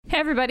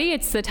everybody,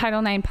 it's the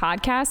Title IX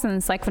podcast and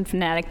the Cycling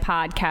Fanatic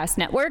Podcast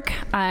Network.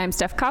 I'm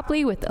Steph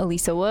Copley with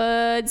Elisa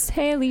Woods.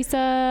 Hey,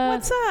 Elisa.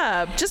 What's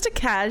up? Just a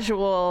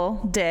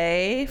casual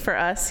day for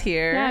us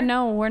here. Yeah,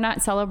 no, we're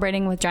not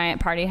celebrating with giant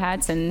party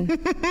hats and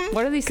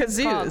what are these things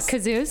called?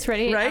 Kazoos.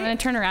 Ready? Right? I'm going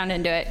to turn around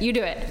and do it. You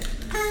do it.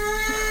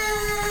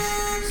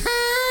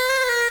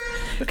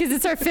 Because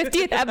it's our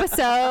 50th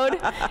episode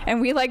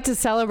and we like to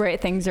celebrate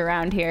things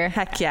around here.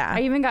 Heck yeah.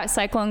 I even got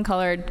cyclone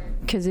colored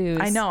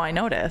kazoos. I know, I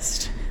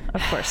noticed.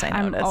 Of course I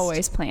noticed. I'm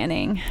always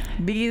planning.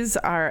 These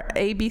are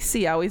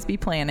ABC, always be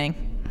planning.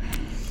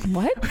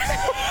 What?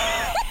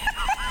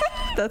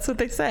 That's what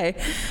they say.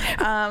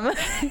 I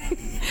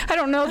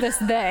don't know this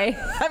they.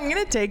 I'm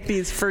going to take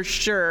these for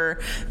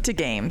sure to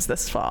games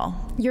this fall.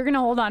 You're going to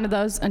hold on to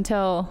those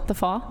until the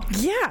fall?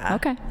 Yeah.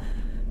 Okay.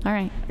 All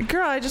right.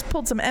 Girl, I just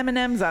pulled some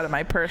M&Ms out of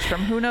my purse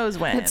from who knows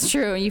when. That's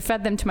true. You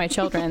fed them to my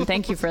children.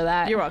 Thank you for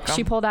that. You're welcome.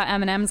 She pulled out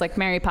M&Ms like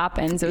Mary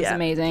Poppins. It was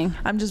amazing.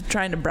 I'm just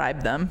trying to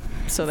bribe them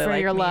so they For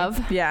like your me.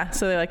 love? Yeah,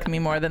 so they like me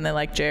more than they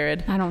like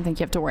Jared. I don't think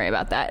you have to worry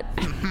about that.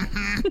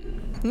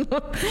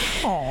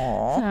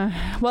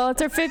 Aww. Well,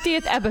 it's our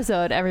 50th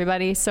episode,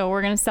 everybody, so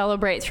we're going to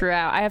celebrate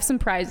throughout. I have some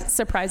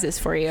surprises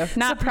for you.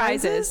 Not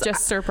prizes,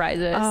 just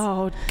surprises.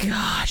 Oh,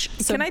 gosh.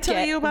 So can I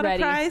tell you about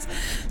ready. a prize?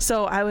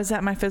 So I was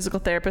at my physical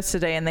therapist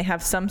today, and they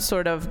have some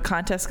sort of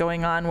contest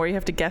going on where you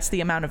have to guess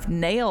the amount of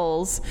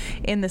nails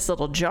in this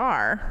little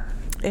jar.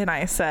 And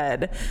I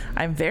said,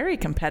 I'm very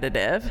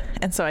competitive.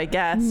 And so I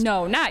guessed.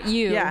 No, not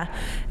you. Yeah.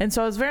 And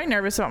so I was very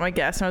nervous about my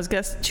guess. And I was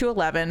guessed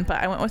 211,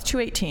 but I went with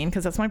 218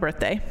 because that's my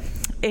birthday.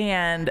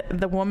 And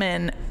the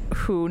woman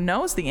who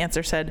knows the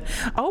answer said,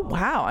 oh,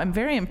 wow, I'm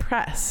very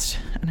impressed.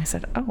 And I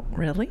said, oh,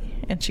 really?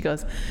 And she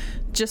goes,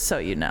 just so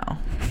you know.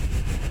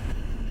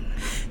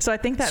 So I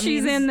think that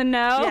She's means... in the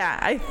know? Yeah,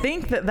 I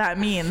think that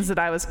means that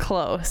I was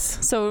close.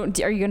 So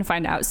are you going to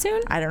find out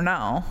soon? I don't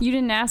know. You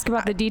didn't ask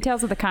about the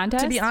details of the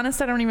contest? To be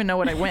honest, I don't even know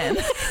what I win.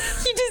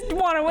 You just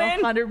want to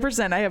win?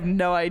 100%. I have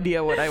no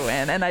idea what I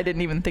win, and I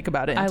didn't even think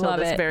about it until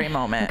this very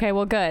moment. Okay,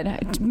 well,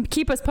 good.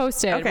 Keep us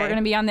posted. Okay. We're going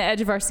to be on the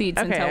edge of our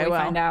seats until we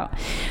find out.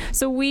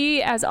 So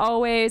we, as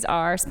always,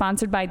 are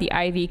sponsored by the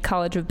Ivy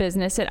College of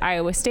Business at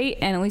Iowa State,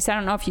 and at least I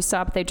don't know if you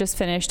saw, but they just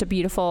finished a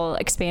beautiful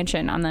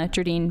expansion on the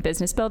Jardine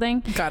Business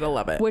Building. Gotta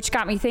love it. Which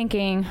got me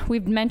thinking,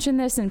 we've mentioned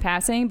this in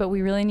passing, but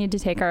we really need to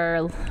take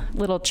our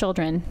little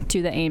children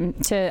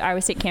to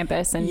Iowa State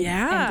campus and do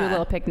a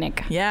little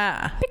picnic.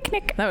 Yeah.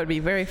 Picnic. That would be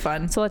very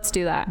fun. So let's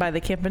do that. By the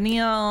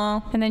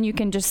Campanile. And then you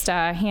can just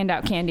hand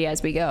out candy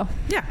as we go.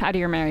 Yeah. Out of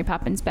your Mary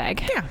Poppins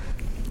bag. Yeah.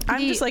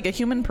 I'm just like a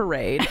human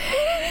parade.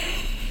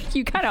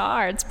 You kind of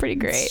are. It's pretty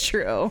great. It's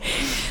true.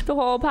 The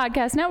whole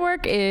podcast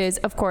network is,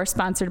 of course,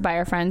 sponsored by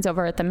our friends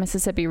over at the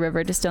Mississippi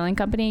River Distilling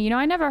Company. You know,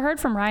 I never heard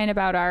from Ryan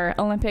about our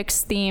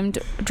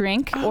Olympics-themed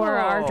drink or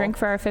our drink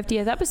for our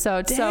 50th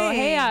episode. Dang. So,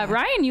 hey,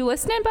 Ryan, you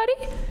listening, buddy?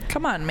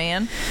 Come on,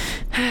 man.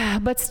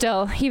 But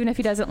still, even if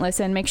he doesn't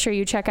listen, make sure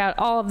you check out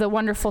all of the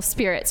wonderful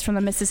spirits from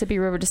the Mississippi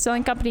River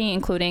Distilling Company,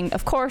 including,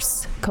 of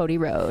course, Cody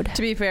Road.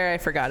 To be fair, I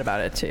forgot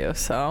about it too,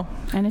 so.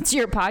 And it's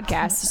your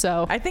podcast,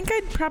 so. I think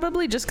I'd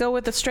probably just go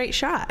with a straight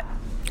shot.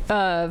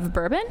 Of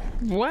bourbon?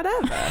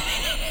 Whatever.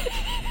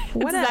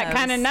 It's that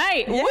kind of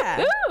night.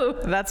 Yeah.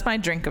 Woo-hoo. That's my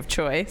drink of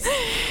choice.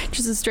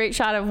 Just a straight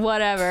shot of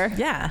whatever.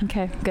 Yeah.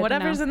 Okay, good.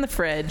 Whatever's in the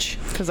fridge,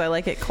 because I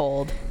like it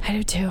cold. I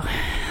do too.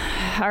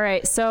 All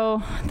right,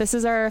 so this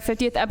is our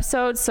 50th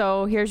episode,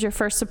 so here's your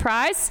first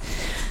surprise.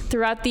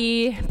 Throughout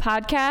the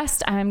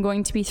podcast, I'm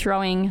going to be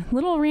throwing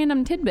little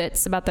random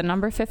tidbits about the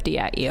number 50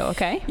 at you,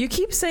 okay? You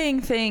keep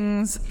saying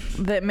things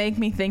that make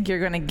me think you're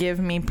going to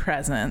give me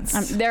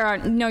presents.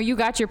 No, you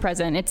got your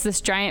present. It's this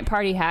giant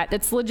party hat.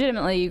 It's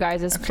legitimately, you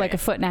guys, it's like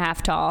 1.5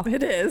 feet tall.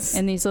 It is.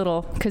 And these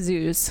little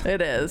kazoos.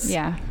 It is.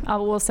 Yeah,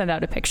 we'll send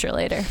out a picture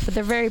later. But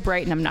they're very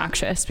bright and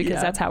obnoxious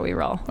because that's how we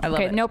roll. I love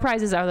it. Okay, no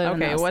prizes other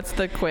than Okay, those. what's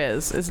the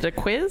quiz? Is it a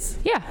quiz?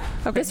 Yeah.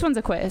 Okay. This one's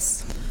a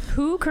quiz.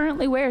 Who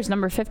currently wears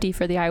number 50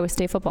 for the Iowa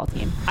State football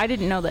team? I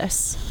didn't know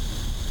this,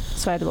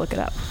 so I had to look it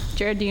up.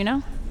 Jared, do you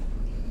know?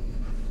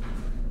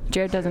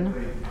 Jared doesn't know.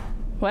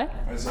 What?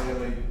 Isaiah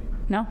Lee.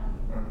 No.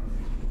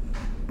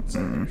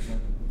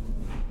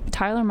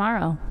 Tyler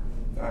Morrow.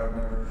 I've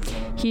never.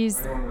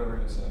 He's- Anyone would ever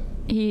guess that.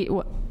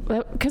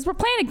 Because we're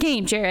playing a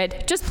game,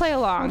 Jared. Just play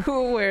along.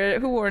 Who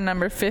wore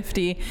number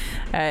 50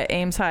 at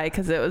Ames High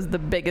because it was the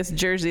biggest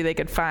jersey they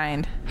could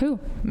find? Who?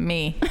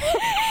 Me.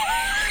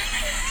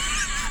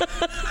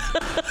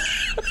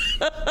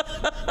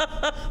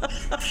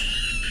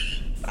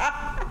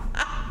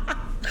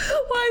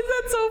 Why is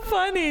that so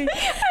funny? I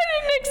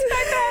didn't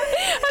expect that.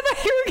 I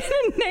thought you were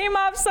going to name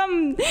off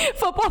some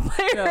football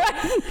player.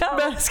 No,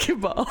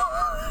 basketball.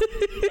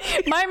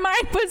 My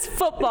mind was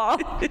football.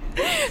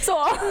 So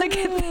all I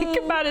can think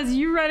about is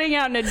you running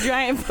out in a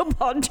giant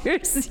football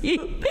jersey.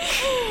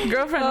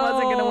 Girlfriend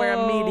wasn't going to wear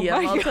a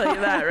medium, my I'll tell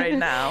you that right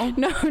now.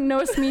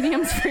 No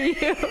mediums for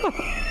you.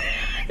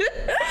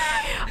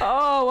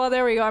 Oh, well,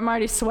 there we go. I'm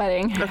already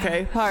sweating.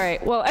 Okay. All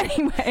right. Well,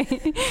 anyway.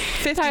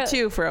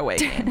 52 for away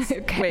games.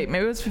 Okay. Wait,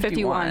 maybe it was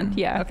 51.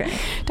 Yeah. Okay.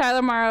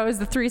 Tyler Morrow is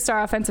the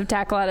 3-star offensive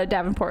tackle out of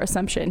Davenport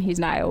Assumption. He's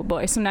an Iowa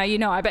boy. So now you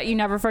know. I bet you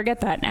never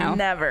forget that now.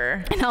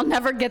 Never. And I'll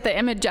never get the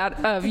image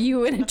out of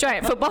you in a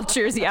giant football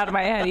jersey out of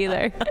my head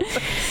either.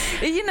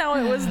 You know,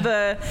 it was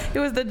the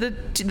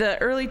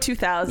early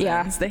 2000s.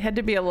 Yeah. They had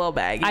to be a little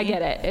baggy. I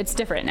get it. It's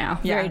different now.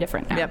 Yeah. Very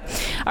different now. Yep.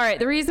 All right.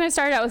 The reason I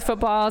started out with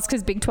football is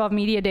because Big 12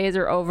 media days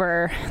are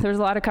over. There's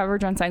a lot of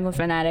coverage on Cyclone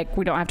Fanatic.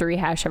 We don't have to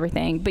rehash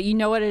everything. But you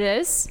know what it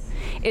is?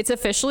 It's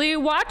officially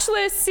watch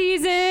list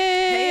season.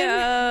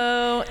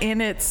 Heyo.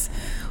 And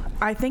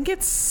I think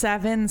it's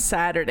 7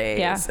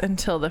 Saturdays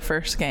until the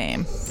first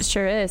game. It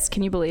sure is.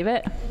 Can you believe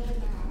it?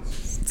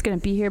 It's going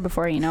to be here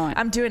before you know it.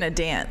 I'm doing a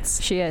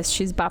dance. She is.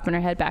 She's bopping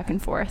her head back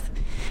and forth.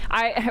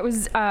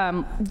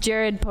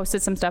 Jared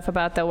posted some stuff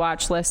about the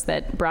watch list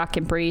that Brock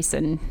and Brees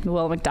and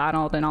Will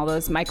McDonald and all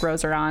those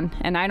micros are on.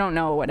 And I don't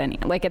know what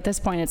at this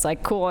point it's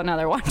like, cool,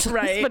 another watch list.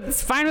 Right. But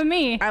it's fine with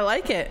me. I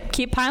like it.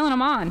 Keep piling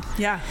them on.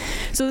 Yeah.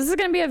 So this is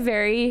going to be a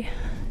very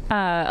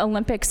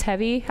Olympics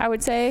heavy, I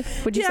would say.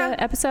 Would you say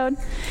episode?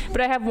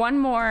 But I have one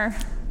more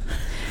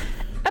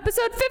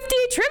episode 50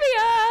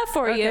 trivia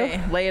for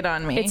you. Lay it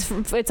on me.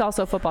 It's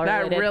also football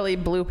related. That really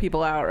blew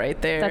people out right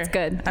there. That's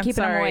good. I'm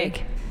Keeping them sorry.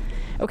 awake.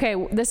 Okay,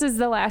 this is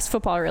the last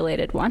football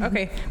related one.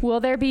 Okay. Will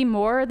there be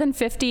more than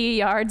 50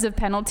 yards of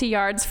penalty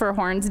yards for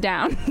horns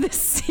down this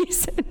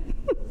season?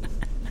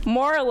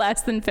 More or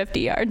less than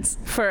 50 yards?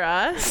 For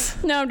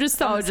us? No, just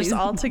some just season.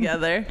 all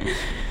together.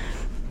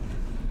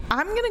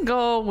 I'm going to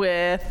go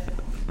with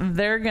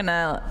they're going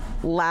to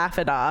laugh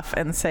it off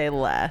and say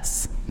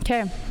less.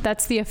 Okay,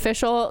 that's the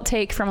official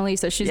take from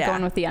Elisa. She's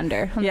going with the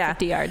under on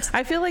 50 yards.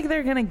 I feel like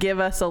they're going to give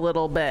us a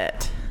little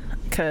bit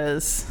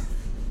because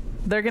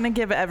they're going to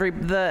give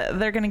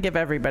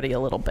everybody a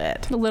little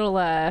bit. A little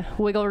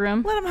wiggle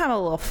room. Let them have a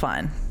little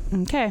fun.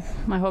 Okay,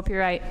 I hope you're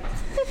right.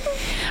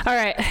 All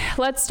right,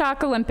 let's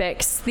talk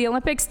Olympics. The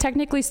Olympics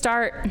technically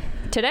start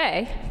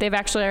today. They've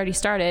actually already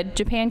started.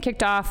 Japan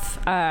kicked off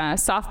a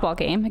softball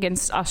game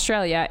against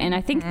Australia, and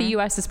I think the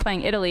U.S. is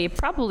playing Italy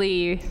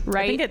probably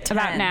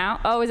about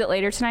now. Oh, is it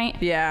later tonight?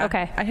 Yeah.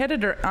 Okay. I had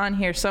it on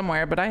here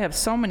somewhere, but I have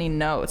so many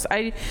notes.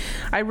 I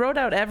wrote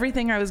out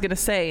everything I was going to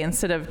say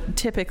instead of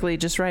typically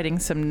just writing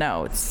some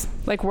notes.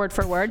 Like word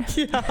for word?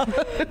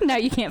 Yeah. No,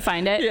 you can't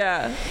find it.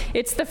 Yeah.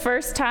 It's the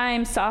first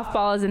time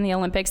softball is in the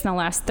Olympics in the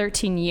last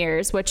 13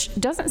 years, which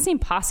doesn't seem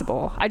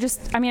possible. I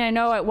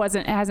know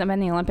it hasn't been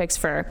the Olympics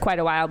for quite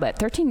a while, but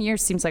 13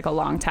 years seems like a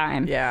long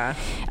time. Yeah.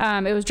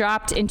 It was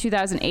dropped in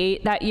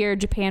 2008. That year,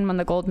 Japan won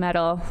the gold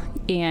medal,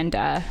 and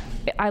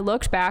I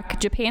looked back.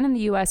 Japan and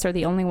the U.S. are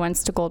the only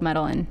ones to gold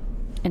medal in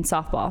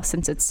softball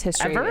since its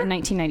history. Ever? In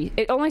 1990.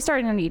 It only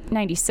started in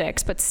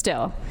 96, but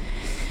still.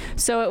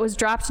 So it was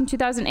dropped in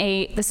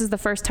 2008. This is the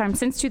first time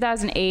since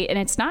 2008, and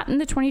it's not in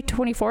the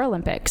 2024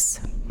 Olympics.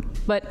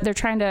 But they're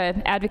trying to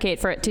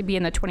advocate for it to be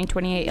in the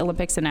 2028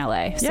 Olympics in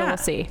LA. So we'll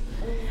see.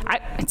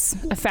 It's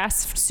a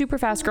super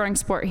fast growing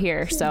sport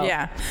here. So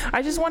yeah,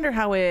 I just wonder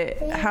how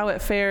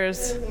it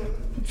fares.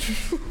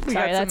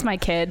 Sorry, that's my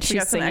kid.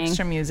 She's some singing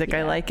extra music. Yeah.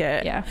 I like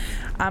it. Yeah.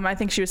 I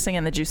think she was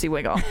singing the Juicy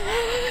Wiggle.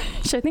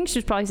 I think she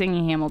was probably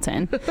singing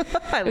Hamilton.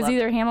 It was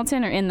either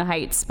Hamilton or In the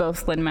Heights,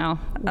 both Lin-Manuel.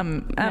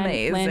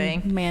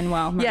 Amazing.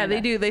 Lin-Manuel. Yeah, they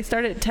do. They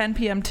start at 10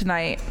 p.m.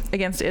 tonight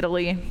against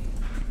Italy.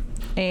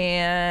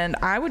 And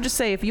I would just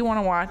say if you want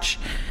to watch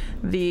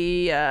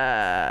the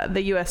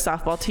U.S.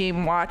 softball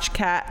team, watch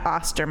Kat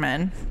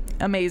Osterman.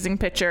 Amazing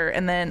pitcher.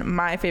 And then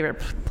my favorite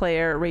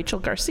player, Rachel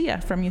Garcia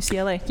from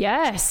UCLA.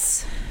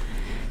 Yes.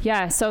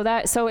 Yeah, so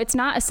it's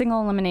not a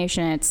single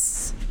elimination.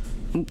 It's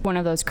one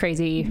of those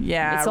crazy.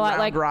 Yeah, it's a lot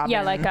like robin.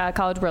 like a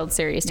College World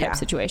Series type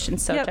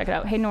situations. So check it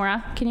out. Hey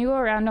Nora, can you go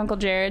around Uncle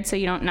Jared so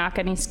you don't knock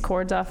any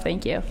cords off?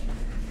 Thank you.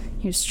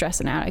 He was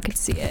stressing out. I could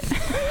see it.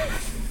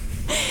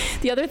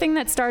 The other thing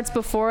that starts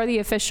before the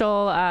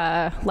official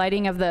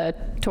lighting of the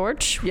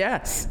torch,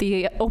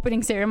 the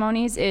opening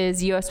ceremonies,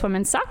 is U.S.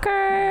 Women's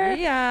Soccer.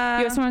 Yeah.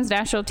 U.S. Women's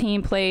National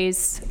Team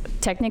plays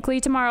technically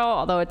tomorrow,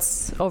 although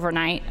it's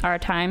overnight our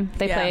time.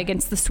 They play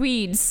against the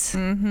Swedes.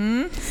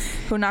 Mm-hmm.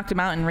 Who knocked them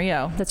out in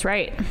Rio. That's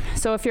right.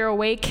 So if you're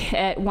awake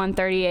at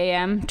 1:30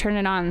 a.m., turn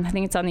it on. I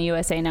think it's on the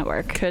USA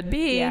Network. Could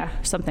be. Yeah,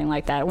 something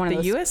like that. One of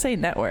those, USA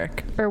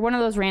Network. Or one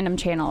of those random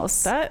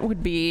channels. That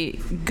would be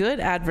good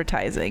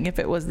advertising if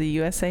it was the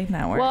USA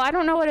Network. Well, I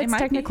don't know what it's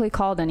technically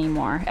called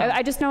anymore.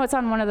 I just know it's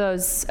on one of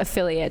those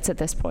affiliates at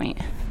this point.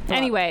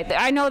 Anyway,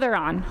 I know they're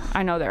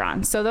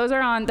on. So those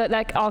are on.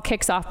 That all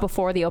kicks off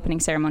before the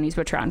opening ceremonies,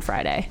 which are on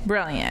Friday.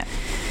 Brilliant.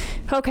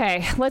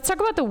 Okay, let's talk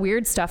about the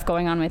weird stuff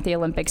going on with the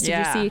Olympics. Did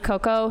you see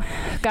Coco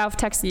Gauff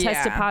tested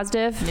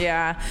positive?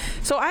 Yeah.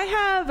 So I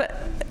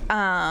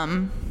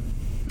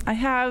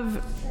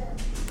have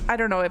I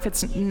don't know if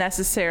it's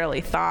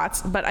necessarily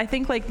thoughts, but I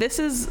think like this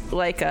is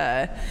like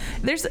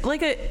there's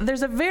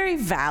a very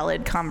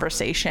valid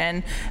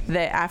conversation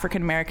that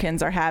African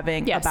Americans are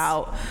having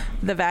about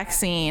the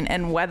vaccine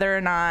and whether or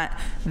not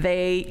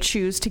they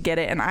choose to get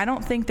it. And I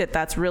don't think that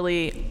that's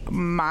really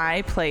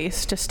my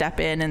place to step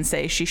in and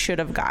say she should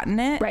have gotten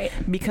it. Right.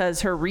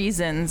 Because her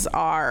reasons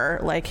are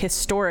like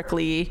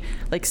historically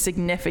like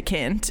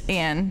significant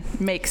and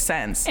make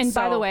sense. And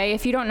by the way,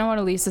 if you don't know what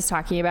Elise is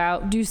talking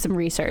about, do some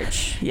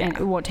research. Yeah. And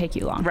it won't take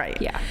you long.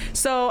 Right. Yeah.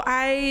 So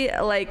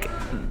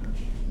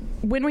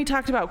when we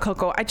talked about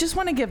Coco, I just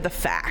want to give the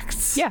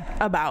facts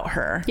about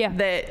her. Yeah.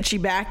 That she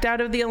backed out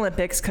of the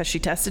Olympics because she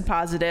tested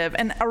positive.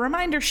 And a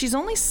reminder, she's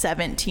only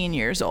 17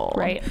 years old.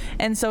 Right.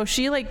 And so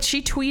she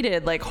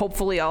tweeted, like,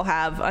 hopefully I'll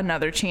have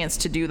another chance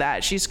to do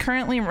that. She's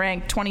currently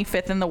ranked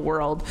 25th in the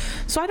world.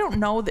 So I don't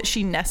know that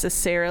she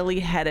necessarily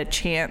had a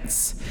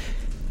chance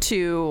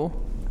to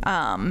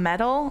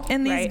medal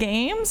in these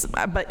games,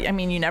 but I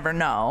mean, you never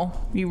know.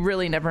 You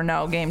really never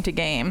know game to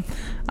game,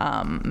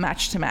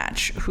 match to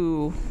match,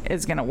 who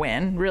is going to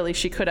win. Really,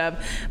 she could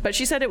have, but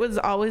she said it was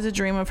always a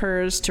dream of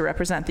hers to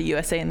represent the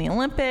USA in the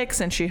Olympics,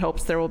 and she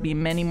hopes there will be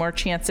many more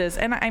chances.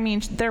 And I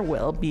mean, there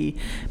will be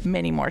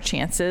many more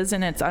chances,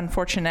 and it's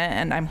unfortunate,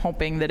 and I'm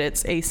hoping that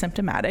it's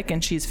asymptomatic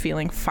and she's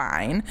feeling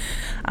fine,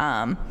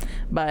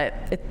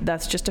 but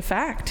that's just a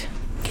fact.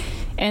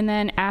 And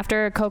then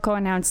after Coco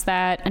announced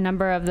that a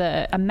member of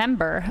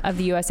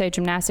the USA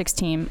gymnastics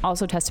team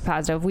also tested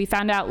positive, we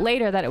found out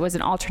later that it was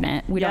an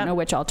alternate. We don't know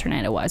which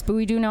alternate it was, but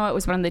we do know it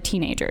was one of the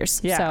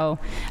teenagers. Yeah. So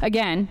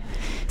again,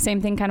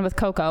 same thing kind of with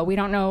Coco. We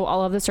don't know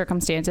all of the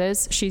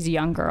circumstances. She's a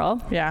young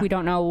girl. Yeah. We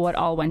don't know what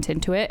all went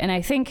into it. And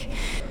I think...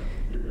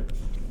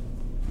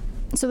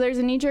 So there's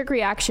a knee-jerk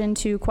reaction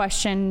to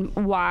question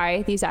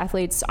why these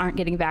athletes aren't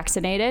getting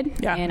vaccinated.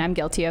 Yeah. And I'm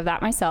guilty of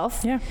that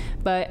myself. Yeah.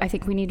 But I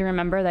think we need to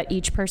remember that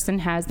each person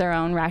has their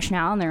own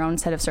rationale and their own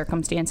set of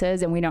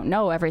circumstances, and we don't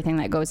know everything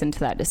that goes into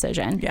that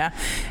decision. Yeah.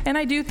 And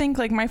I do think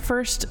like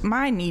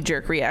my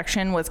knee-jerk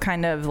reaction was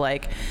kind of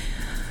like,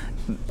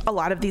 a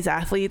lot of these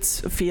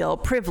athletes feel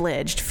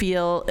privileged,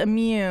 feel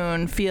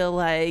immune, feel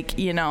like,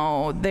 you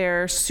know,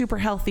 they're super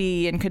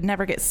healthy and could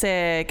never get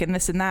sick and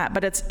this and that.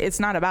 But it's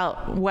not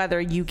about whether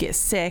you get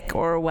sick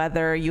or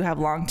whether you have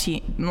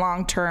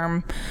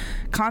long-term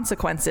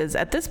consequences.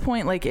 At this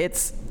point, like,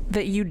 it's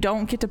that you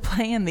don't get to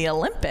play in the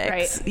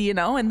Olympics, you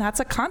know, and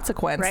that's a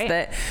consequence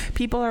that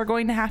people are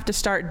going to have to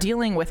start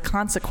dealing with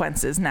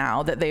consequences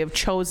now that they have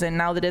chosen,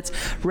 now that it's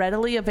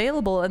readily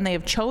available and they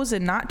have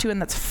chosen not to,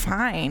 and that's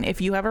fine if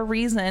you have a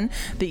reason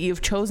that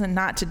you've chosen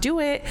not to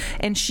do it.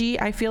 And she,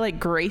 I feel like,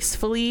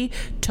 gracefully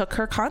took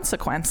her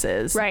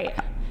consequences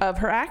of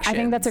her actions. I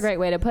think that's a great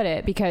way to put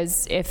it,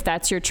 because if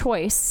that's your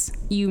choice,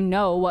 you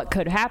know what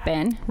could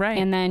happen,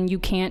 and then you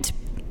can't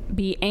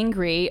be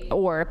angry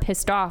or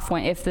pissed off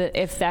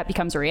if that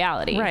becomes a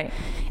reality. Right.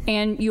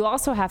 And you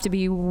also have to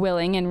be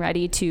willing and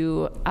ready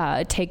to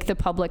take the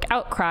public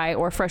outcry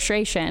or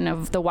frustration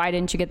of the why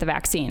didn't you get the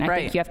vaccine. I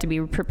think you have to be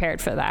prepared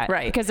for that.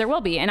 Right. Because there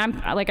will be. And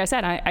I'm, like I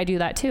said, I do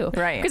that too.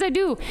 Right. Because I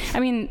do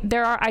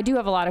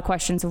have a lot of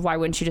questions of why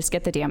wouldn't you just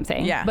get the damn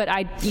thing. Yeah. But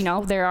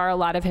there are a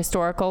lot of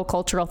historical,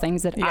 cultural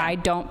things that I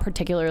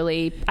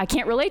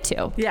can't relate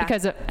to. Yeah.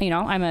 Because,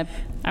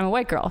 I'm a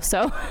white girl,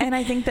 so. And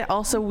I think that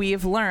also we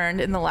have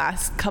learned in the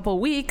last couple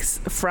weeks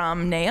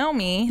from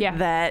Naomi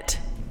that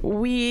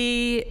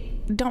we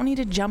don't need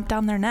to jump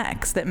down their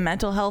necks, that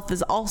mental health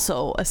is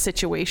also a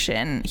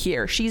situation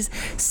here. She's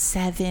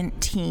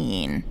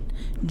 17.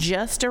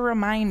 Just a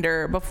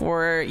reminder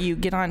before you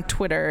get on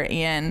Twitter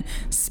and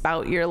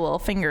spout your little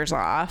fingers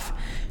off.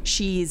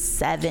 She's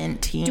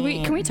 17.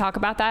 Can we talk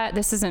about that?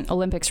 This isn't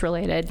Olympics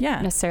related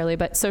necessarily,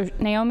 but so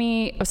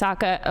Naomi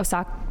Osaka,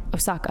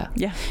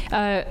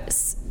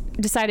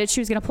 decided she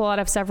was going to pull out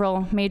of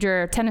several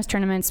major tennis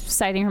tournaments,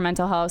 citing her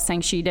mental health, saying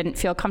she didn't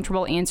feel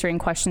comfortable answering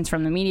questions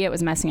from the media. It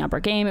was messing up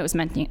her game. It was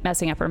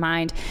messing up her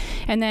mind.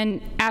 And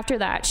then after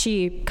that,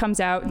 she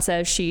comes out and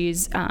says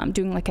she's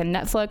doing like a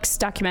Netflix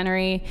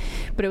documentary,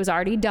 but it was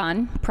already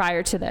done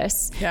prior to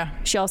this. Yeah.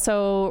 She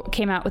also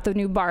came out with the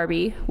new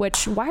Barbie,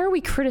 which, why are we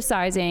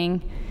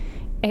criticizing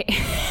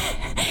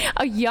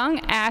a young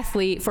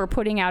athlete for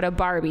putting out a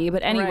Barbie?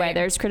 But anyway,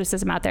 there's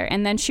criticism out there.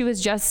 And then she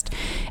was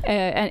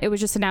it was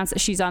just announced that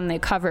she's on the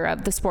cover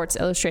of the Sports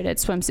Illustrated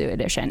swimsuit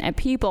edition, and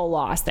people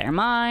lost their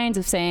minds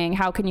of saying,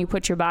 how can you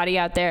put your body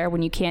out there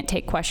when you can't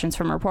take questions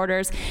from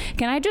reporters?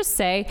 Can I just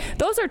say,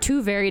 those are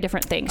two very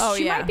different things.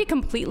 She might be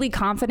completely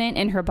confident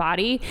in her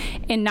body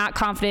and not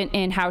confident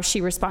in how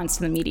she responds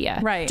to the media.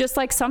 Right. Just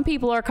like some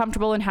people are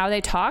comfortable in how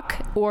they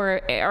talk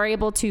or are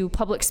able to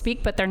public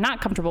speak, but they're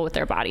not comfortable with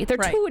their body. They're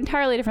two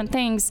entirely different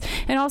things.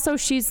 And also,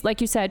 she's,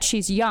 like you said,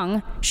 she's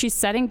young. She's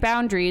setting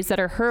boundaries that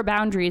are her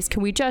boundaries.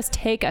 Can we just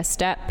take a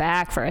step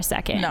back for a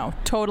second? No,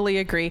 totally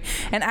agree.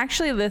 And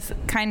actually, this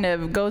kind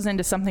of goes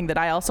into something that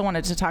I also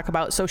wanted to talk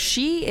about. So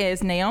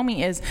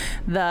Naomi is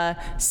the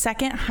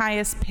second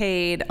highest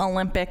paid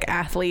Olympic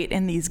athlete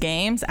in these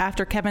games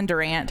after Kevin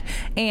Durant.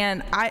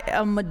 And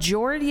a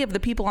majority of the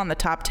people on the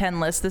top 10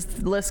 list, this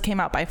list came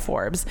out by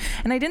Forbes,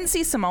 and I didn't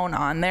see Simone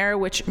on there,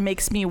 which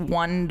makes me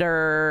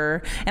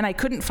wonder, and I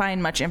couldn't find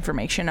find much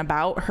information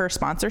about her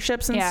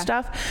sponsorships and Yeah.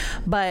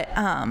 stuff. But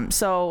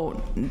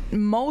so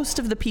most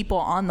of the people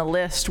on the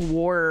list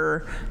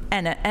were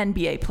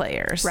NBA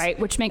players. Right,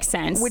 which makes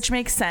sense. Which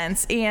makes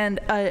sense. And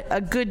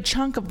a good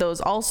chunk of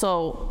those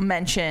also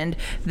mentioned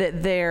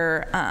that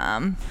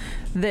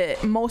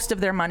that most of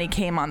their money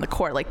came on the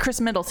court. Like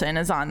Chris Middleton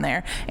is on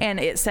there, and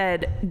it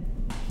said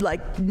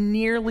like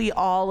nearly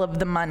all of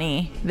the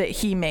money that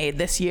he made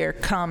this year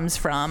comes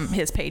from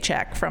his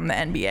paycheck from the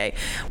NBA.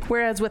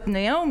 Whereas with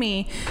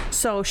Naomi,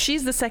 so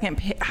she's the second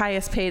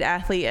highest paid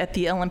athlete at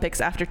the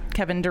Olympics after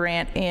Kevin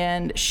Durant,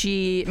 and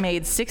she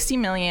made $60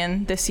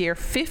 million this year.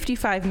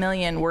 $55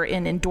 million were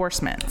in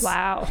endorsements.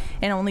 Wow.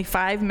 And only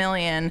 $5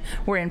 million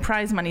were in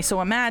prize money.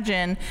 So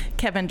imagine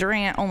Kevin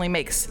Durant only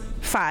makes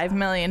 $5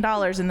 million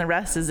and the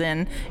rest is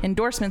in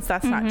endorsements.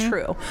 That's not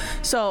true.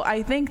 So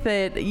I think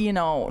that, you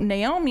know,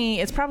 Naomi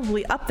is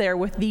probably up there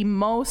with the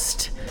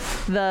most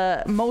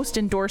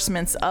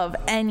endorsements of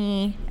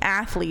any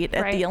athlete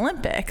at the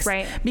Olympics.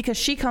 Right. Because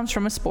she comes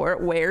from a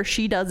sport where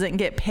she doesn't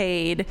get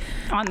paid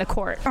on the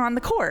court.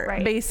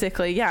 Right.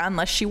 Basically, yeah,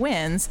 unless she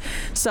wins.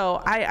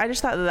 So I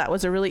just thought that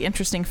was a really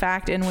interesting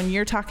fact. And when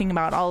you're talking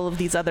about all of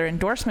these other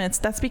endorsements,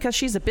 that's because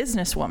she's a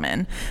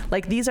businesswoman.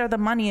 Like, these are the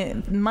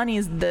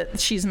monies that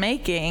she's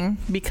making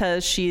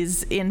because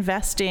she's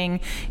investing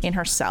in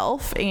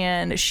herself,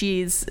 and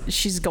she's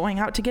going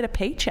out to get a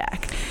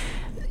paycheck.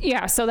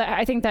 Yeah, so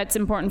I think that's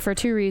important for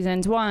two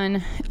reasons.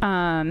 One,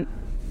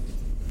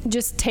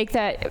 just keep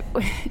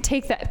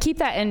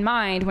that in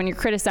mind when you're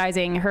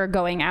criticizing her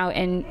going out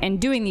and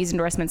doing these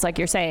endorsements like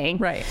you're saying.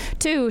 Right.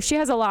 Two, she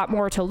has a lot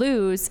more to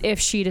lose if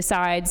she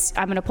decides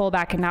I'm going to pull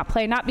back and not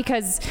play, not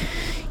because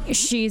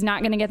she's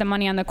not going to get the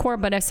money on the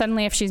court, but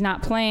if she's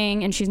not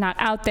playing and she's not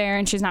out there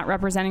and she's not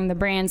representing the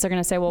brands, they're going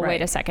to say, well,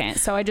 wait a second.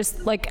 So I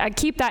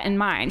keep that in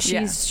mind.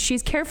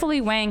 She's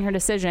carefully weighing her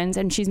decisions,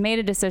 and she's made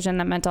a decision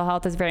that mental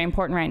health is very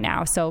important right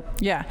now. So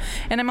yeah.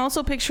 And I'm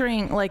also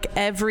picturing like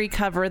every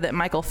cover that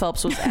Michael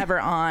Phelps was ever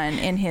on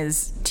in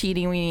his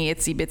teeny weeny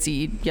itsy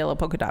bitsy yellow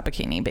polka dot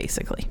bikini,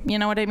 basically. You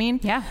know what I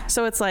mean? Yeah.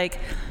 So it's like,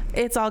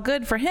 it's all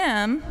good for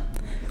him.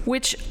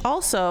 Which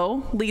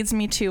also leads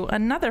me to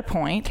another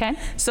point. Okay.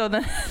 So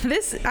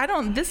this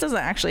doesn't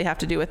actually have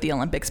to do with the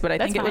Olympics, but I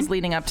think it was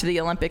leading up to the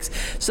Olympics.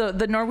 So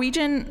the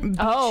Norwegian beach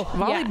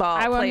volleyball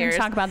I wanted players, to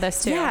talk about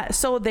this too. Yeah.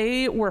 So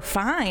they were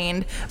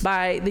fined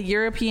by the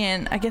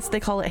European, I guess they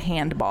call it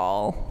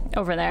handball.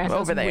 Over there.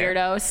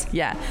 Weirdos.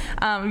 Yeah.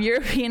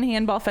 European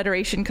Handball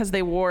Federation, because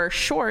they wore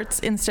shorts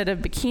instead of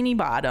bikini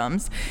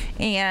bottoms,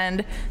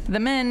 and the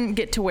men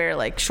get to wear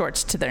like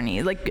shorts to their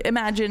knees. Like,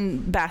 imagine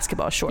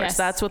basketball shorts. Yes.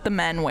 That's what the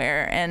men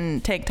wear,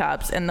 and tank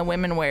tops, and the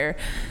women wear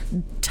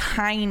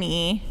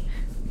tiny.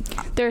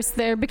 They're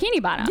bikini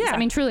bottoms. Yeah. I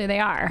mean, truly they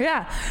are.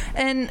 Yeah.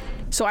 And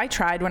so I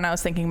tried, when I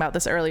was thinking about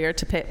this earlier,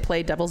 to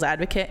play devil's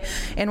advocate.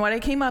 And what I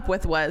came up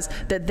with was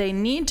that they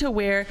need to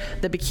wear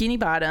the bikini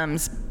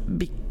bottoms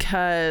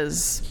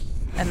because...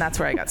 And that's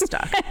where I got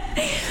stuck.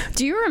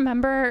 Do you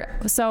remember,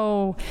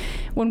 so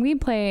when we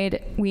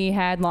played, we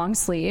had long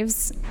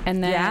sleeves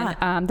and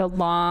then the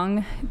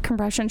long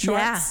compression shorts.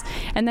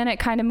 Yeah. And then it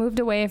kind of moved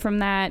away from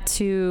that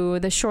to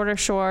the shorter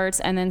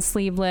shorts and then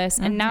sleeveless.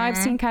 And now I've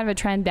seen kind of a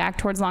trend back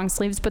towards long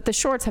sleeves, but the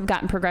shorts have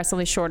gotten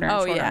progressively shorter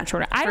and shorter and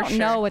shorter. I don't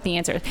know what the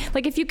answer is.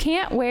 Like, if you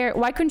can't wear,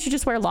 why couldn't you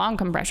just wear long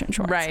compression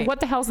shorts? Right. What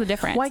the hell's the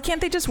difference? Why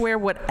can't they just wear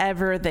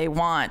whatever they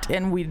want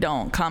and we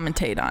don't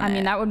commentate on it? I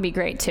mean, that would be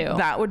great too.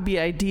 That would be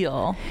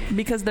ideal.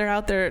 Because they're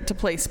out there to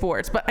play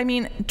sports. But I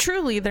mean,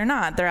 truly, they're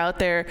not. They're out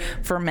there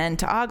for men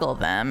to ogle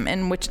them,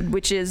 and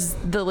which is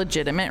the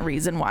legitimate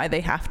reason why they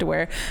have to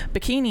wear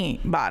bikini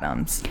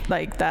bottoms.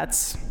 Like,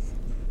 that's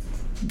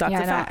a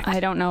fact.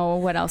 I don't know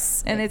what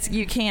else. And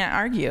you can't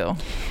argue.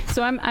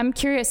 So I'm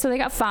curious. So they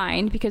got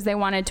fined because they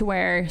wanted to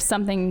wear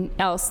something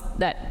else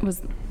that was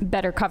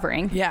better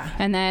covering. Yeah.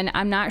 And then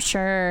I'm not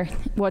sure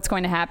what's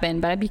going to happen,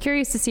 but I'd be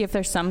curious to see if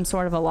there's some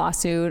sort of a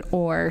lawsuit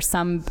or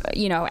some,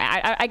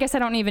 I guess I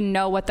don't even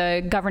know what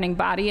the governing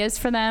body is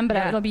for them, but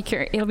it'll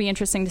be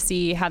interesting to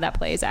see how that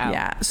plays out.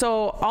 Yeah.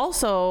 So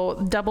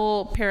also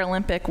double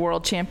Paralympic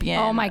world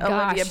champion. Oh my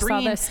gosh, Olivia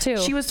Breen, saw this too.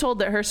 She was told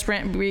that her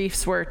sprint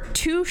briefs were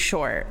too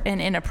short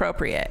and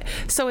inappropriate.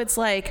 So it's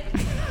like,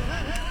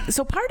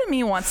 so part of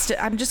me wants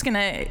to, I'm just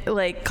gonna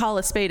like call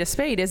a spade a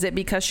spade. Is it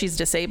because she's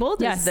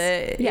disabled? Yes.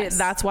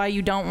 That's why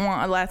you don't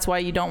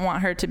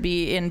want her to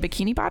be in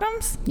bikini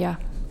bottoms? Yeah.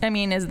 I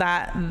mean, is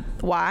that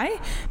why?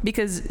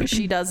 Because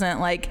she doesn't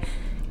like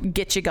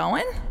get you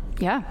going?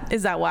 Yeah.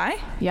 Is that why?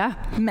 Yeah.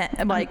 I'm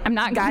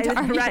not guys,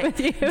 right? With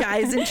you.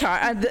 Guys in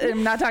charge.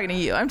 I'm not talking to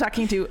you. I'm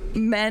talking to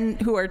men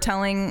who are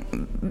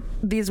telling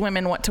these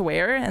women what to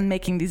wear and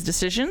making these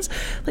decisions.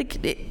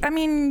 Like, I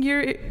mean,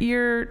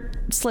 your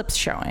slip's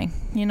showing.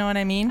 You know what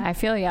I mean? I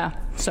feel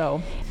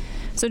So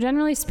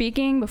generally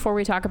speaking, before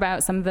we talk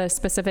about some of the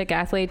specific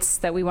athletes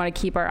that we want to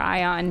keep our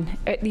eye on,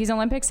 these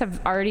Olympics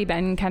have already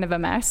been kind of a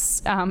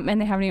mess, and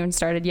they haven't even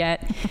started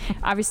yet.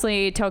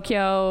 Obviously,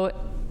 Tokyo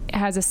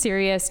has a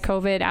serious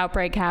COVID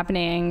outbreak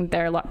happening.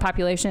 Their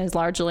population is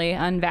largely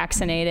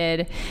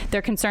unvaccinated.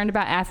 They're concerned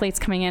about athletes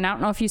coming in. I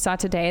don't know if you saw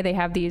today, they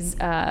have these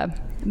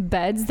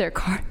beds. They're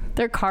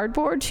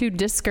cardboard to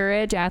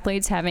discourage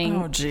athletes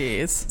having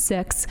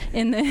sex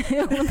in the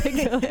Olympic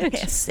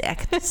Village.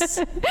 Sex.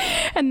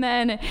 And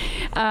then,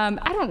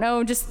 I don't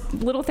know, just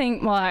little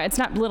thing. Well, it's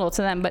not little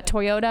to them, but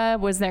Toyota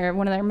was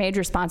one of their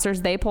major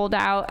sponsors. They pulled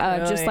out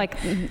just like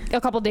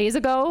a couple days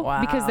ago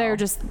because they're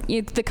just,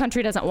 the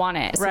country doesn't want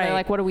it. So they're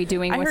like, what are we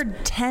doing? I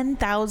heard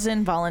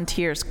 10,000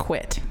 volunteers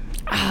quit.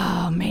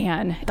 Oh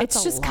man, That's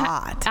it's just a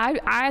lot. I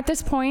at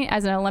this point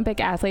as an Olympic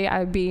athlete, I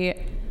would be a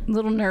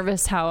little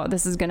nervous how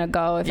this is going to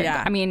go.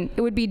 It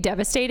would be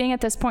devastating at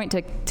this point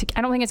to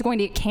I don't think it's going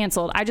to get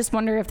canceled. I just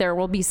wonder if there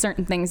will be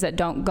certain things that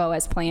don't go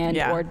as planned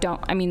or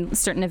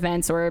certain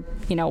events or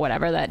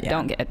whatever that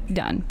don't get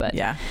done. But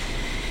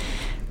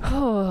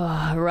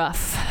oh,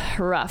 rough.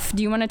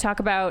 Do you want to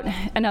talk about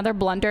another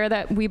blunder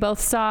that we both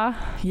saw?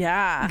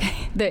 Yeah.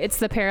 It's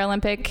the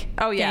Paralympic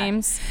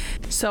Games.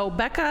 So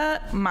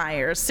Becca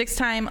Myers,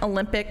 6-time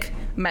Olympic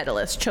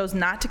medalist, chose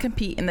not to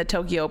compete in the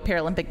Tokyo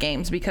Paralympic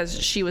Games because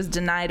she was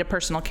denied a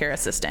personal care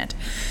assistant.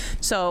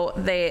 So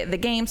the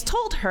games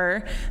told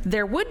her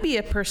there would be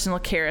a personal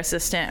care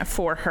assistant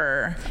for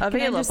her available.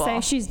 Can I just say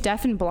she's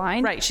deaf and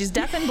blind? Right, she's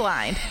deaf and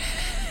blind.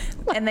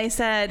 And they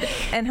said,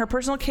 and her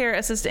personal care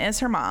assistant is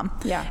her mom.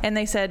 Yeah. And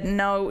they said,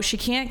 no, she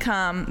can't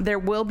come. There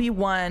will be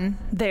one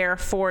there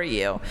for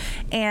you.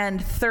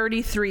 And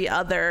 33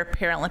 other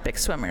Paralympic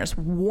swimmers.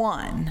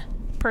 One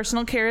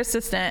personal care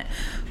assistant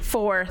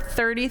for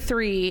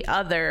 33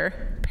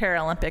 other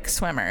Paralympic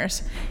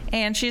swimmers.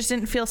 And she just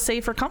didn't feel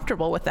safe or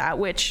comfortable with that,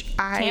 which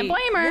I can't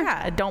blame her.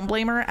 Yeah, don't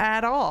blame her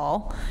at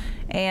all.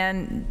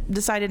 And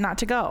decided not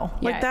to go.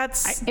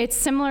 It's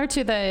similar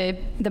to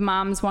the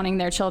moms wanting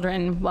their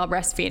children while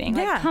breastfeeding.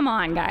 Like, come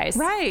on, guys.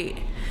 Right.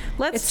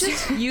 Let's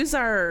just use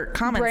our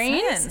common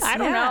sense. I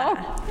don't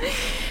know.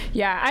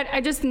 Yeah, I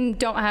just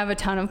don't have a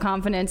ton of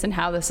confidence in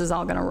how this is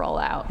all going to roll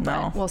out.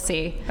 But we'll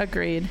see.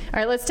 Agreed. All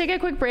right, let's take a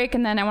quick break,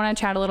 and then I want to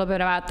chat a little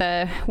bit about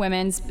the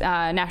women's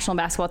national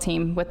basketball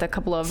team with a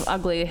couple of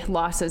ugly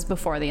losses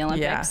before the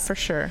Olympics. Yeah, for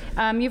sure.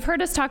 You've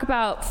heard us talk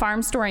about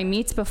Farm Story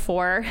meats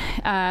before,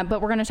 but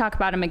we're going to talk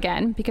about them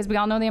again because we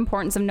all know the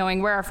importance of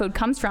knowing where our food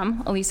comes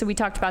from. Elisa, we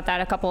talked about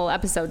that a couple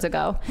episodes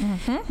ago.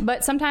 Mm-hmm.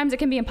 But sometimes it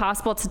can be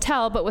impossible to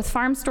tell. But with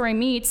Farm Story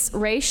Meats,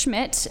 Ray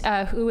Schmidt,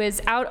 who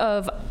is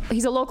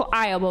he's a local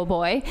Iowa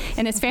boy,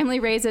 and his family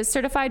raises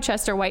certified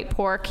Chester white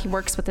pork. He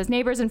works with his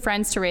neighbors and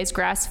friends to raise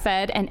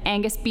grass-fed and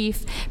Angus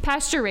beef,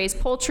 pasture-raised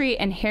poultry,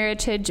 and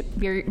heritage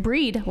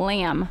breed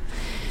lamb.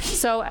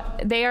 So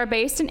they are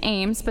based in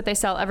Ames, but they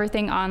sell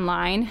everything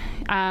online.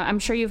 I'm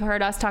sure you've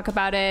heard us talk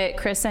about it,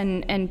 Chris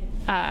and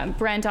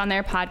Brent on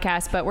their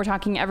podcast, but we're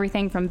talking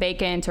everything from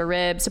bacon to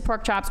ribs to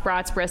pork chops,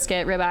 brats,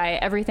 brisket, ribeye,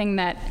 everything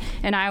that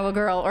an Iowa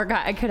girl or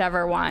guy could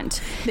ever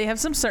want. They have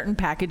some certain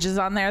packages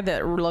on there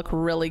that look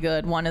really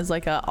good. One is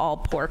like a all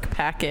pork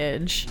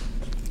package.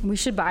 We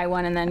should buy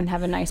one and then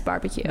have a nice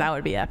barbecue. That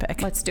would be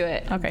epic. Let's do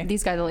it. Okay.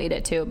 These guys will eat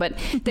it too. But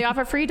they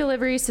offer free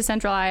deliveries to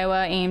Central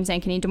Iowa, Ames,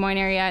 Ankeny, Des Moines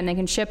area, and they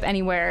can ship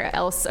anywhere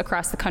else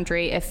across the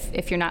country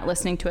if you're not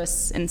listening to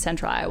us in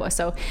Central Iowa.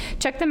 So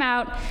check them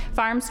out,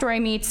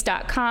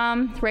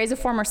 farmstorymeats.com. Ray's a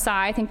former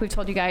Cy. I think we've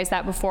told you guys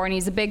that before, and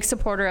he's a big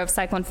supporter of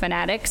Cyclone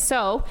Fanatics.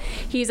 So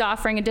he's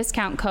offering a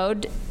discount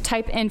code.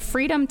 Type in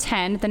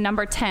FREEDOM10, the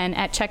number 10,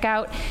 at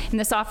checkout. And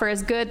this offer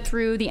is good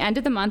through the end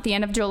of the month, the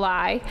end of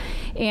July.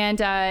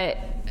 And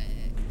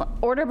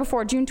order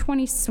before June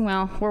 20.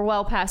 Well, we're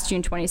well past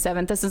June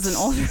 27th. This is an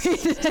old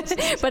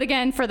read. But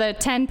again, for the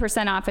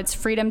 10% off, it's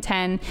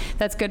FREEDOM10.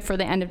 That's good for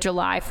the end of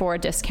July for a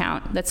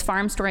discount. That's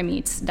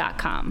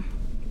farmstorymeats.com.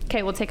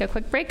 Okay, we'll take a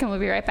quick break and we'll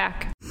be right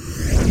back.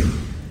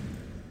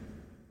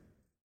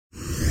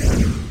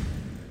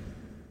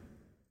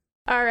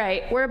 All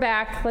right, we're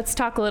back. Let's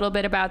talk a little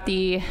bit about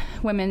the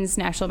women's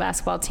national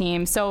basketball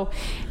team. So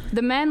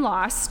the men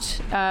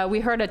lost. We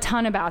heard a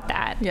ton about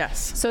that.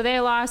 Yes. So they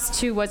lost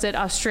to, was it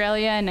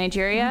Australia and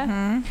Nigeria?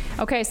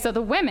 Mm-hmm. Okay, so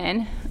the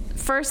women,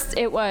 first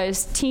it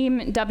was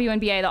Team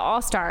WNBA, the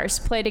All-Stars,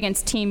 played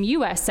against Team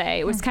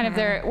USA. It was kind of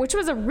their, which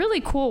was a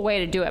really cool way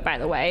to do it, by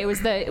the way. It was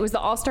the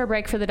All-Star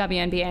break for the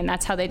WNBA, and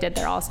that's how they did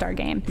their All-Star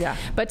game. Yeah.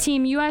 But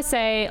Team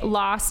USA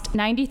lost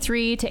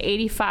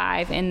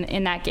 93-85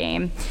 in that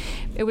game.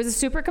 It was a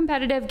super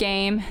competitive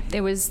game.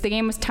 The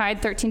game was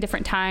tied 13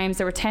 different times.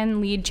 There were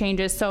 10 lead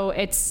changes. So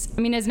it's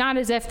not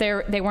as if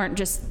they weren't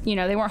just,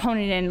 they weren't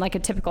honing in like a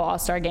typical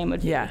All-Star game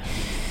would be. Yeah.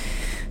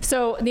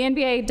 So the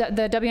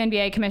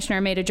WNBA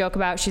commissioner made a joke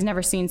about she's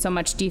never seen so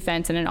much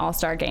defense in an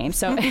All-Star game,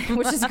 so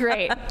which is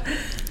great.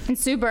 And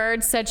Sue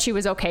Bird said she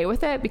was okay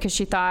with it because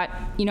she thought,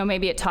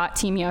 maybe it taught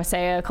Team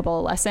USA a couple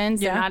of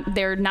lessons. Yeah.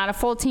 They're not a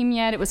full team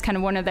yet. It was kind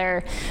of one of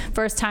their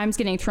first times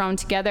getting thrown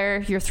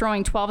together. You're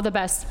throwing 12 of the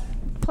best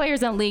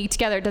players in the league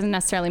together. It doesn't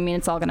necessarily mean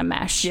it's all going to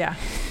mesh. Yeah.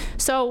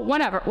 So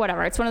whatever.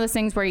 It's one of those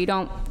things where you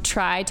don't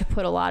try to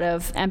put a lot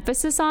of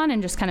emphasis on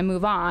and just kind of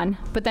move on.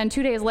 But then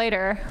 2 days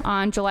later,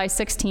 on July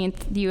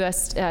 16th, the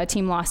U.S.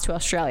 Team lost to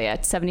Australia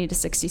at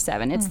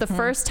 70-67. It's the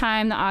first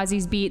time the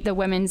Aussies beat the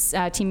women's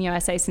Team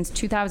USA since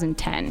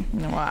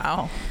 2010.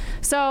 Wow.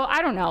 So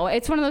I don't know.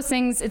 It's one of those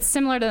things. It's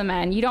similar to the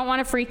men. You don't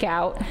want to freak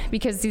out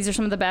because these are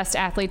some of the best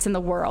athletes in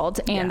the world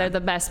and they're the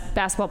best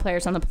basketball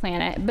players on the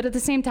planet. But at the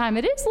same time,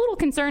 it is a little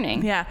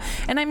concerning. Yeah.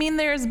 And I mean,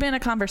 there's been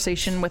a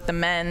conversation with the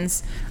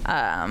men's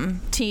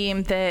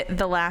team that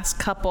the last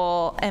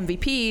couple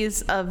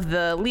MVPs of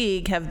the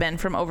league have been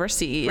from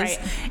overseas. Right.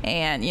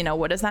 And, you know,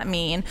 what does that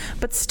mean?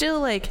 But still,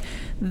 like,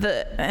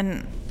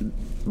 and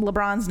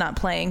LeBron's not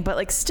playing, but,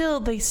 like,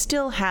 they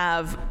still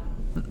have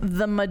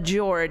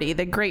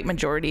the great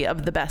majority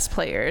of the best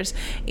players,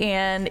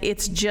 and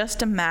it's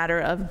just a matter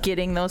of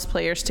getting those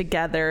players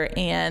together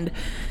and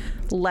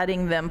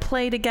letting them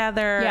play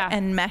together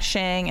and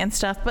meshing and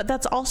stuff. But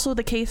that's also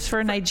the case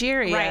for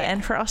Nigeria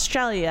and for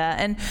Australia.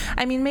 And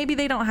I mean, maybe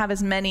they don't have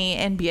as many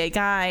NBA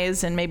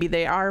guys, and maybe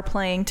they are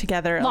playing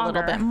together a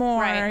little bit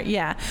more.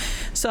 Yeah.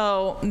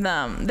 So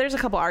there's a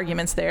couple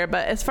arguments there.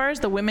 But as far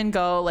as the women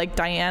go, like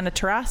Diana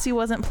Taurasi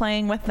wasn't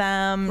playing with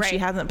them. She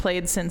hasn't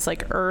played since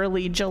like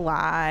early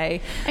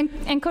July.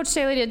 And Coach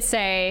Staley did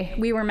say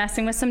we were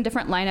messing with some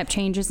different lineup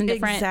changes and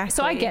different. Exactly.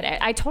 So I get it.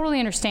 I totally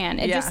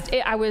understand.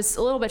 I was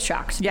a little bit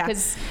shocked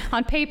because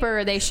on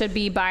paper they should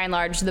be by and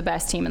large the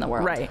best team in the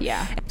world. Right.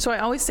 Yeah. So I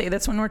always say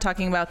this when we're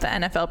talking about the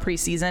NFL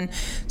preseason.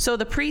 So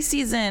the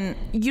preseason,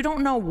 you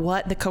don't know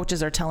what the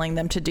coaches are telling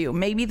them to do.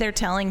 Maybe they're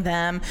telling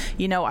them,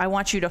 you know, I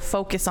want you to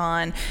focus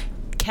on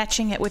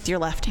catching it with your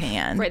left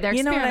hand. Right, they're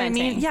you know what I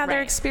mean? Yeah, they're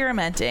right.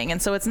 experimenting. And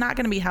so it's not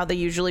going to be how they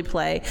usually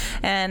play.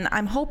 And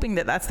I'm hoping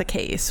that that's the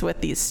case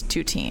with these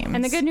two teams.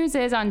 And the good news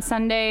is on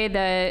Sunday,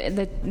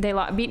 they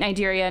beat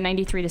Nigeria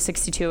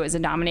 93-62. It was a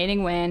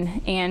dominating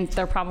win, and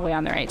they're probably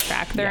on the right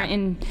track. They're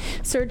in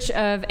search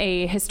of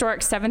a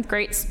historic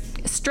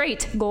 7th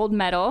straight gold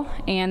medal,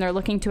 and they're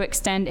looking to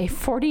extend a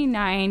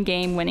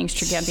 49-game winning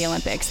streak at the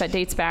Olympics that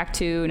dates back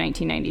to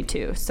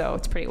 1992. So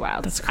it's pretty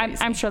wild. That's crazy.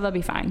 I'm sure they'll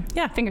be fine.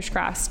 Yeah. Fingers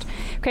crossed.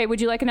 Okay,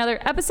 would you like another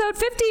episode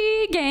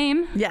 50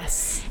 game?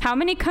 Yes. How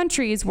many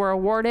countries were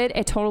awarded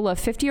a total of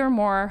 50 or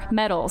more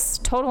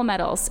total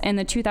medals, in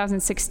the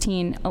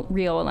 2016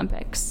 Rio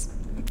Olympics?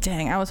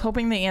 Dang, I was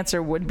hoping the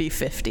answer would be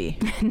 50.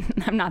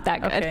 I'm not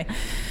that good. Okay.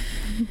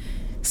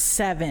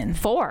 7.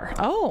 4.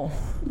 Oh.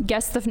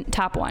 Guess the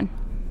top one.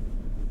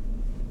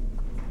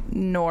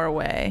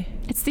 Norway.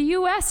 It's the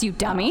U.S., you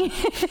dummy.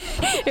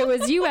 It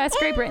was U.S.,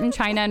 Great Britain,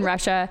 China, and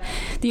Russia.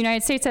 The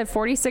United States had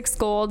 46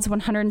 golds,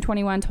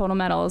 121 total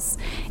medals.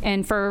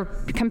 And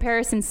for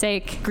comparison's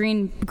sake,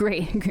 Great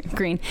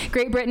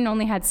Britain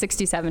only had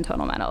 67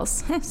 total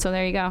medals. So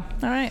there you go.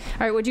 All right.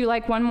 Would you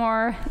like one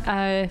more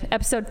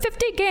episode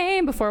 50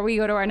 game before we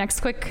go to our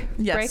next quick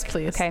break? Yes,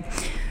 please. Okay.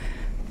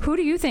 Who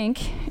do you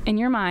think, in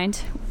your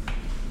mind,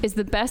 is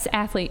the best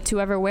athlete to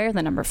ever wear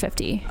the number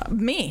 50?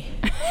 Me.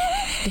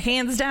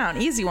 Hands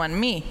down. Easy one.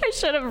 Me. I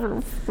should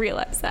have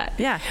realized that.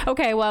 Yeah.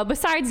 Okay, well,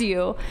 besides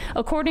you,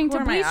 according to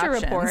What are my Bleacher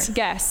Report, options?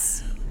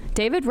 guess.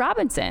 David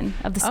Robinson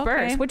of the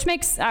Spurs, Okay. which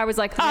makes, I was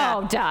like,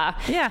 oh, duh.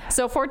 Yeah.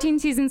 So 14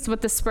 seasons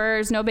with the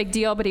Spurs, no big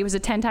deal, but he was a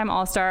 10-time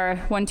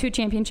All-Star, won 2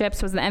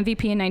 championships, was the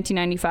MVP in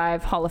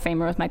 1995, Hall of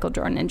Famer with Michael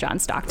Jordan and John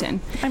Stockton.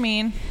 I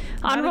mean,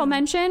 Honorable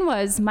mention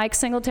was Mike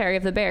Singletary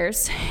of the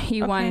Bears.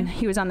 He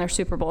was on their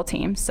Super Bowl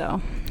team, so.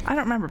 I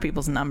don't remember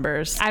people's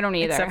numbers. I don't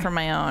either. Except for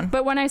my own.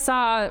 But when I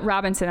saw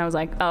Robinson, I was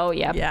like, oh,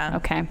 yep. Yeah.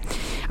 Okay.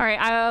 All right.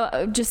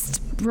 I'll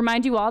just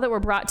remind you all that we're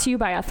brought to you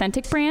by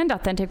Authentic Brand.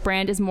 Authentic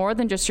Brand is more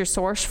than just your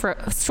source.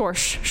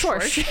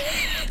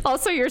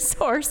 Also your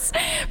source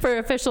for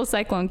official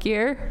Cyclone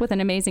gear. With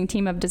an amazing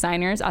team of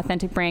designers,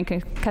 Authentic Brand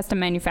can custom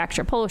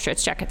manufacture polo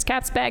shirts, jackets,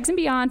 caps, bags, and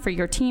beyond for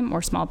your team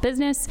or small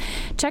business.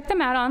 Check them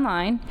out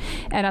online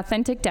at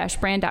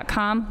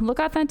authentic-brand.com. Look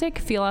authentic,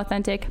 feel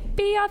authentic,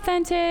 be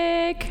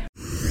authentic.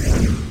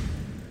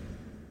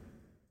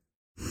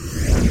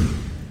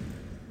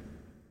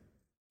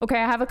 Okay,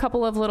 I have a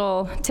couple of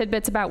little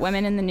tidbits about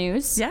women in the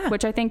news,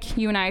 which I think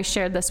you and I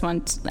shared this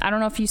one. I don't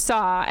know if you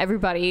saw,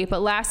 everybody,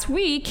 but last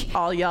week,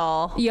 all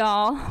y'all,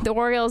 the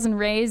Orioles and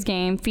Rays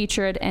game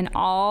featured an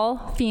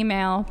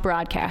all-female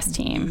broadcast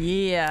team.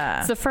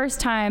 Yeah. It's the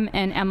first time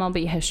in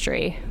MLB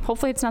history.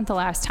 Hopefully it's not the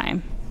last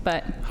time,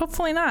 but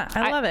hopefully not.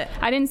 I love it.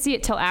 I didn't see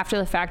it till after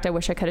the fact. I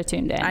wish I could have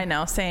tuned in. I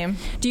know, same.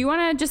 Do you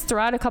want to just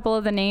throw out a couple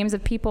of the names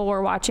of people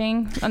we're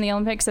watching on the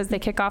Olympics as they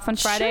kick off on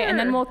Friday, and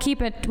then we'll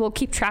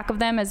keep track of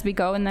them as we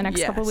go in the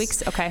next couple of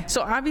weeks? Okay.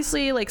 So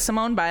obviously, like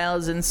Simone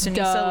Biles and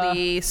Sunisa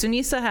Lee.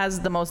 Sunisa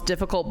has the most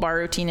difficult bar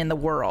routine in the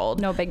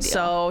world. No big deal.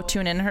 So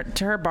tune in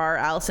to her bar.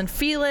 Allison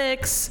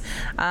Felix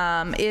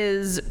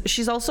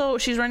she's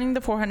running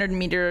the 400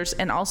 meters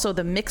and also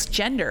the mixed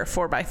gender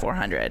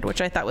 4x400, which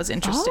I thought was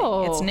interesting.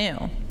 Oh. It's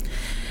new.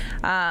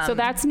 So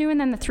that's new, and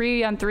then the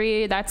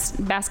 3-on-3, that's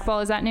basketball.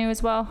 Is that new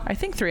as well? I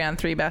think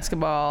 3-on-3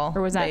 basketball.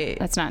 Or was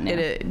that's not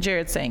new?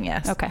 Jared's saying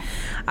yes. Okay.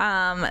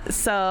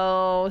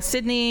 So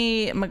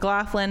Sydney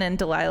McLaughlin and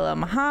Delilah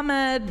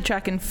Muhammad,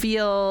 track and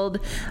field,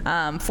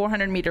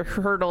 400-meter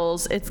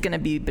hurdles. It's going to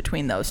be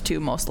between those two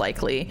most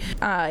likely.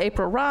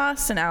 April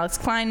Ross and Alex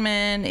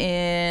Kleinman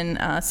in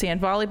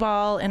sand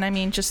volleyball, and I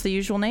mean just the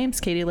usual names: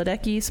 Katie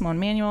Ledecky, Simone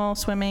Manuel,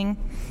 swimming.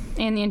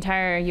 And the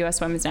entire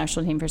U.S. women's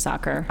national team for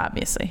soccer.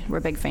 Obviously.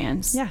 We're big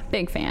fans. Yeah.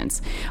 Big fans.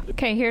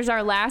 Okay, here's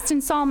our last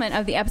installment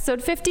of the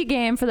episode 50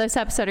 game for this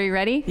episode. Are you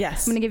ready?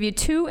 Yes. I'm going to give you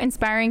 2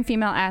 inspiring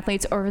female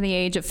athletes over the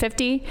age of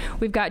 50.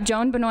 We've got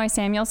Joan Benoit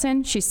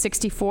Samuelson. She's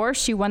 64.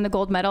 She won the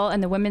gold medal in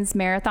the women's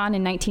marathon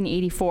in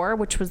 1984,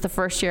 which was the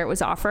first year it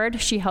was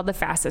offered. She held the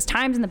fastest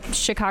times in the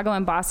Chicago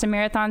and Boston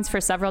marathons for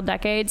several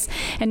decades.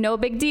 And no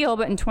big deal,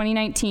 but in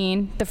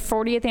 2019, the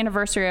 40th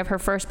anniversary of her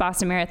first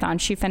Boston Marathon,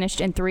 she finished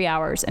in 3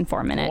 hours and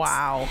 4 minutes.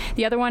 Wow.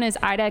 The other one is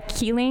Ida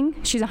Keeling.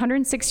 She's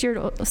 106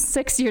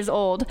 years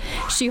old.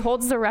 She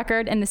holds the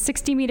record in the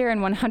 60-meter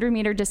and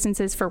 100-meter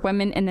distances for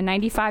women in the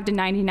 95 to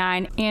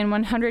 99 and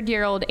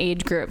 100-year-old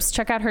age groups.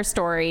 Check out her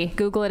story.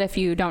 Google it if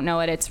you don't know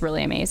it. It's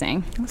really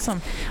amazing.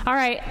 Awesome. All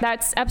right,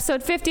 that's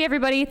episode 50,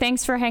 everybody.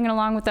 Thanks for hanging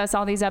along with us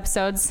all these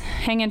episodes.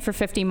 Hang in for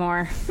 50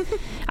 more.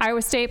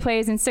 Iowa State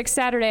plays in 6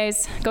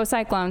 Saturdays. Go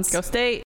Cyclones. Go State.